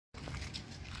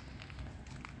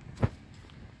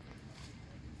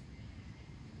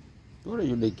What are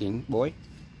you digging, boy?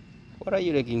 What are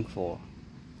you digging for?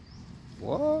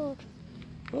 What?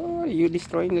 Oh, are you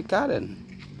destroying the garden?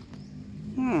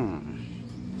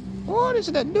 What is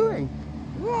that doing?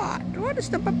 What? What is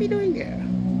the puppy doing there?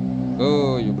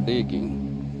 Oh, you're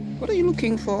digging. What are you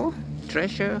looking for?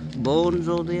 Treasure? Bones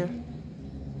over there?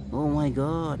 Oh my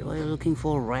god, what are you looking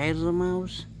for? Rats or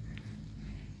mouse?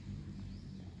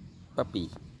 Puppy.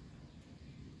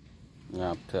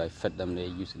 Yeah, after I fed them, they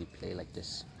usually play like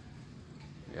this.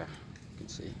 Yeah, you can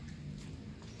see.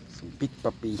 Some big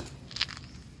puppy.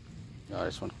 Yeah,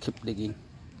 this one keep digging.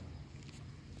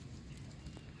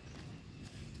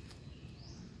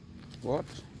 What?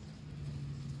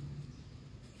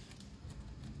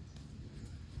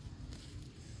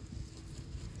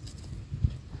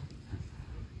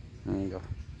 There you go.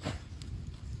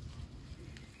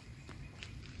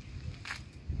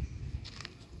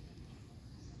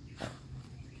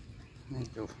 There you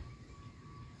go.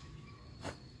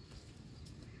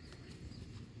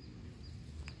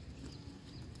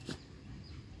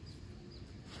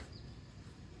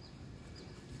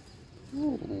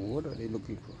 Oh, what are they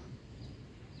looking for?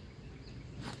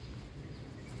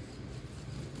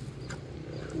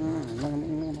 No.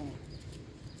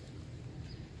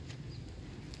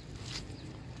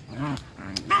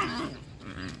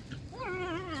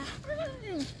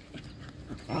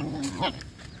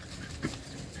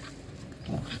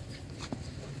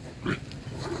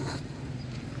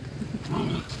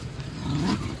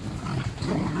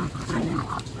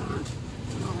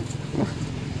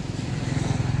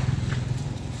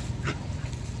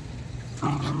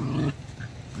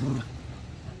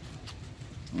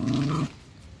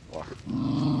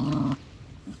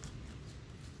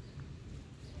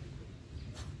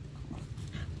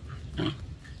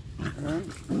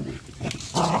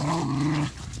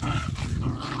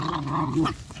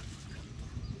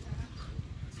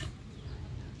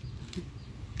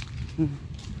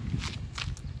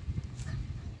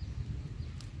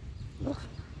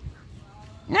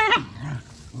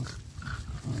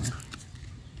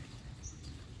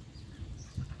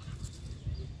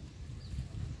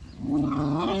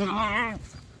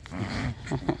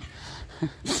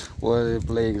 Why are they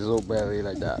playing so badly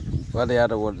like that? While the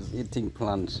other one is eating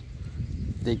plants,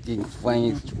 digging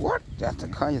veins. What? That's a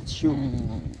kind of shoot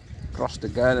across the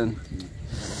garden.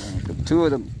 The two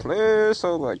of them play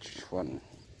so much fun.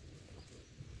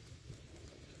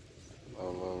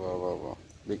 Wow.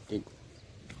 Digging.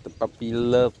 The puppy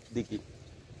love digging.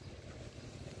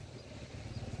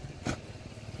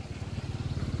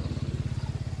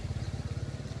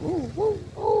 Oh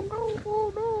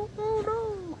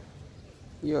no.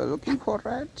 You're looking for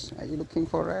rats? Are you looking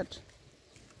for rats?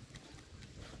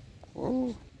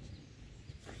 Oh.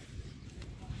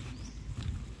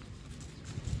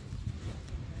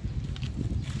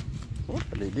 What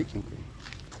are they digging for?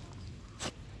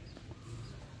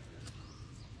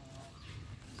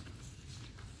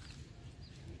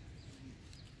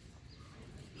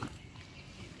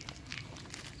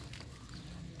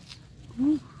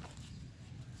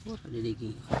 What are they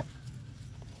digging?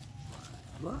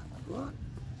 What?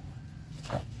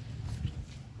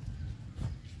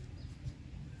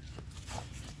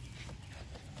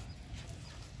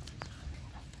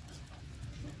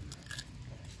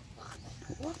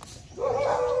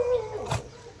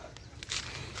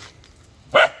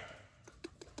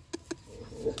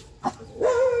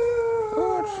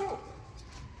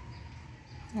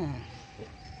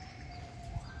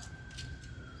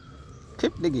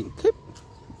 Keep digging, keep.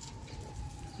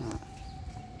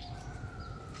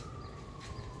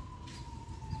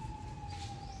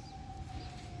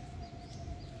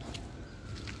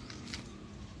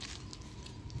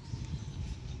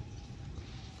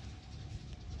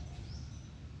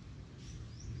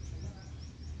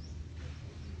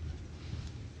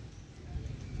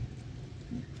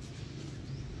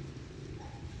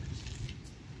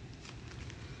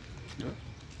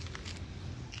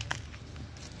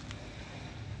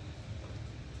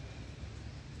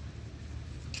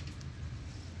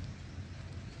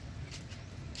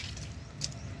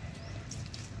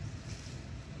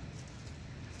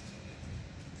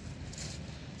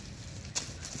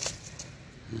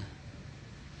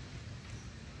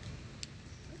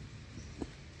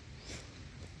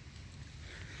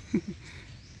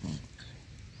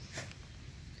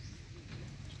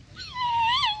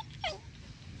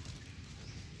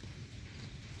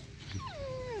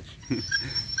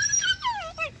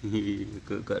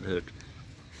 Got hurt.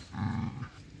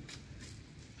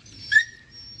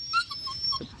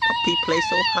 The puppy plays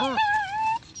so hard.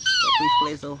 Puppy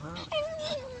plays so hard.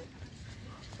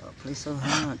 Oh, play so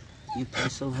hard. You play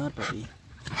so hard, puppy.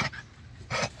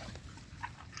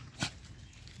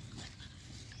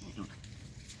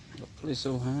 It's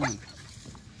so hard.